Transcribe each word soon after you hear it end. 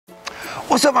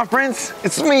What's up, my friends?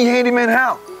 It's me, Handyman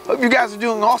Hal. Hope you guys are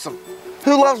doing awesome.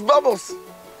 Who loves bubbles?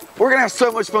 We're gonna have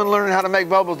so much fun learning how to make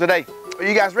bubbles today. Are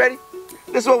you guys ready?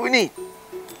 This is what we need.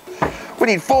 We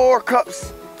need 4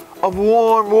 cups of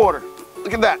warm water.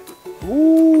 Look at that.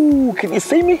 Ooh, can you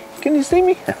see me? Can you see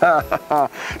me?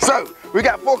 So, we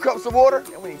got 4 cups of water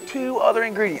and we need 2 other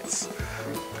ingredients.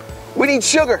 We need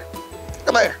sugar.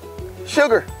 Come there.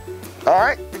 Sugar. All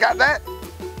right, we got that.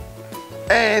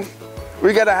 And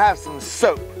we gotta have some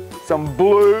soap, some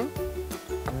blue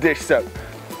dish soap.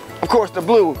 Of course, the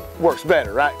blue works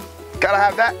better, right? Gotta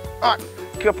have that. All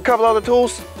right, a couple other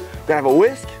tools. Gotta have a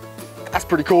whisk. That's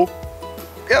pretty cool.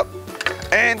 Yep.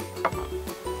 And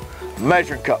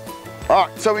measuring cup. All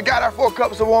right, so we got our 4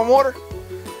 cups of warm water.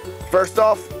 First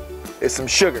off is some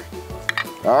sugar.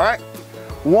 All right,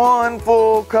 1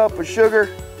 full cup of sugar.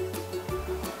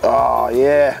 Oh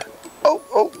yeah.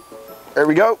 Oh, there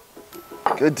we go.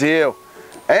 Good deal.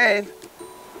 And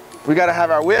we gotta have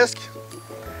our whisk.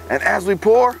 And as we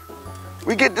pour,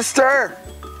 we get to stir.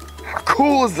 How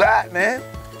cool is that, man?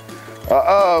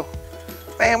 Uh-oh.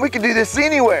 Man, we can do this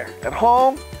anywhere. At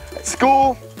home, at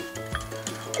school.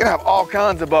 We're gonna have all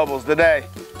kinds of bubbles today.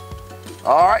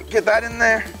 All right, get that in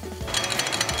there.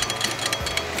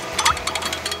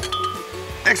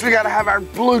 Next, we gotta have our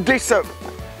blue dish soap.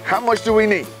 How much do we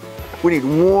need? We need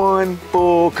 1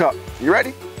 full cup. You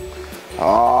ready?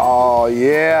 Oh,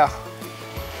 yeah.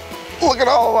 Look at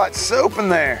all that soap in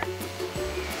there.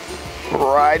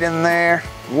 Right in there.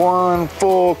 1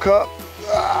 full cup.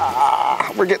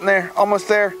 Ah, we're getting there, almost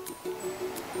there.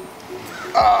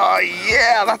 Oh,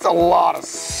 yeah, that's a lot of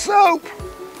soap.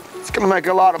 It's gonna make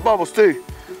a lot of bubbles too.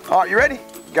 All right, you ready?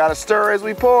 Gotta stir as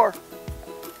we pour.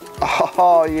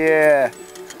 Oh, yeah.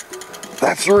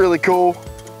 That's really cool.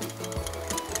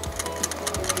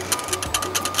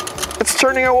 It's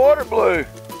turning our water blue.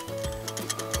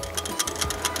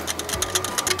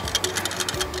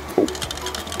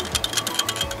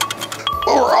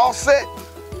 Well, we're all set.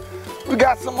 We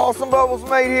got some awesome bubbles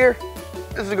made here.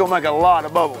 This is gonna make a lot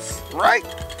of bubbles, right?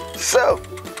 So,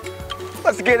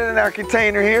 let's get it in our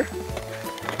container here,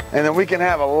 and then we can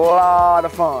have a lot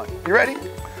of fun. You ready?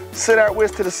 Set our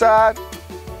whisk to the side.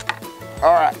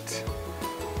 All right,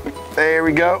 there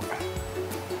we go.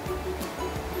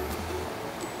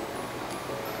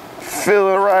 Fill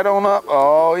it right on up.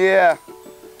 Oh yeah.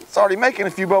 It's already making a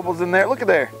few bubbles in there. Look at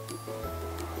there.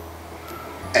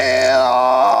 And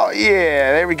oh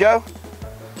yeah, there we go.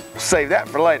 Save that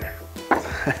for later.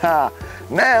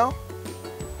 Now,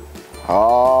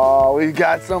 oh, we've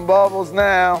got some bubbles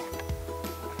now.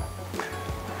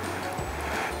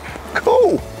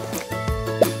 Cool.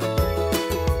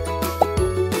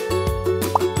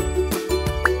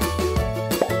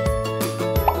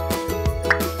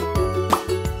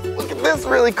 This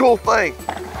really cool thing.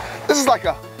 This is like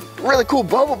a really cool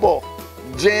bubble bowl.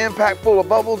 Jam-packed full of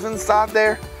bubbles inside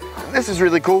there. And this is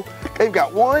really cool. They've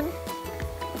got 1,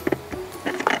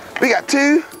 we got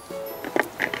 2,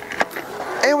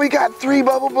 and we got 3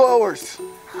 bubble blowers.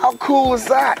 How cool is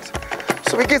that?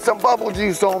 So we get some bubble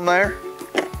juice on there.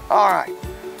 All right.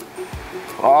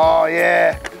 Oh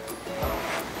yeah.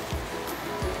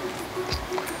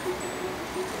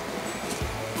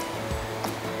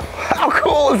 How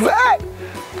cool is that?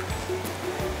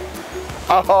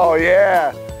 Oh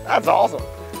yeah, that's awesome.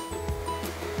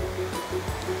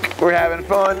 We're having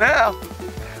fun now.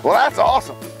 Well, that's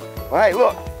awesome. Well, hey,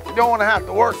 look, you don't want to have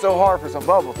to work so hard for some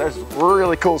bubbles. There's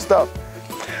really cool stuff.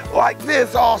 Like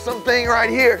this awesome thing right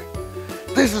here.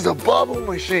 This is a bubble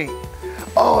machine.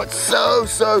 Oh, it's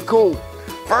so cool.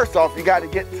 First off, you got to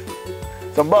get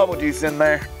some bubble juice in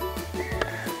there.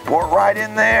 Pour it right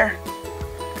in there,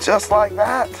 just like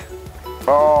that.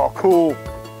 Oh, cool.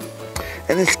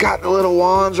 And it's got the little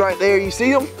wands right there. You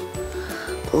see them?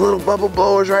 The little bubble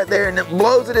blowers right there, and it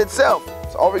blows it itself.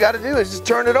 So all we got to do is just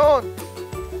turn it on.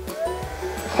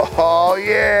 Oh,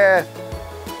 yeah.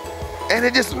 And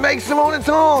it just makes them on its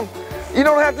own. You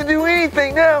don't have to do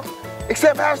anything now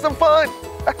except have some fun.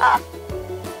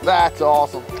 That's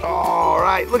awesome. All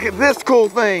right, look at this cool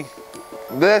thing.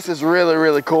 This is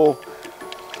really cool.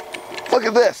 Look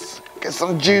at this. Get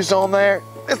some juice on there.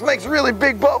 This makes really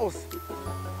big bubbles.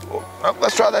 Oh,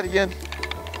 let's try that again.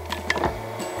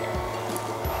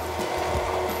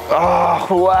 Oh,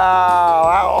 wow.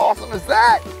 How awesome is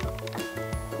that?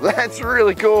 That's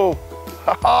really cool.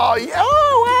 Oh, yeah.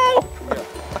 Oh,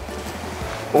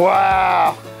 wow.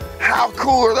 Wow. How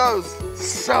cool are those?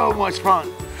 So much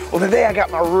fun. Well, today I got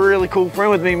my really cool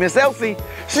friend with me, Miss Elsie.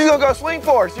 She's gonna go swing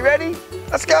for us. You ready?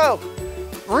 Let's go.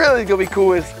 Really gonna be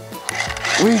cool is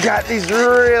we got these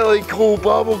really cool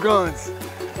bubble guns.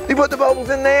 You put the bubbles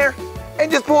in there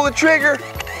and just pull the trigger,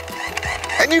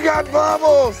 and you got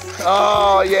bubbles.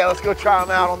 Oh yeah, let's go try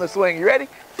them out on the swing. You ready?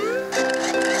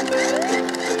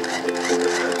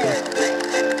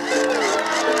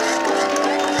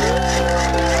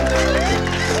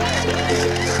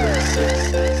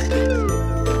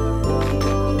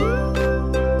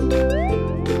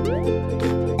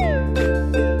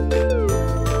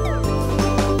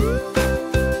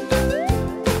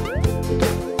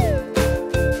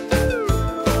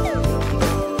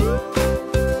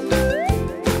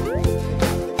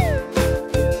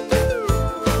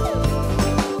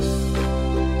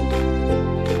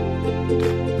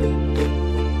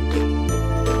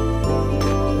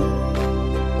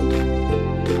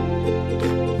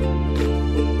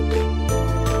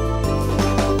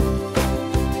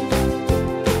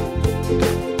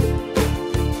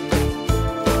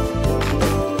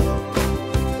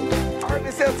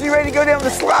 You ready to go down the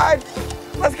slide?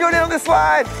 Let's go down the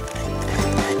slide.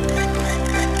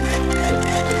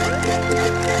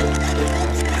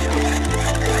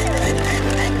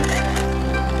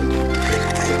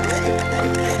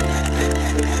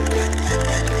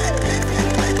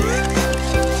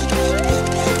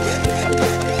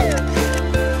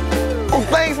 Well,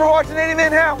 thanks for watching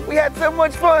Handyman Hal. We had so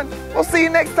much fun. We'll see you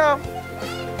next time.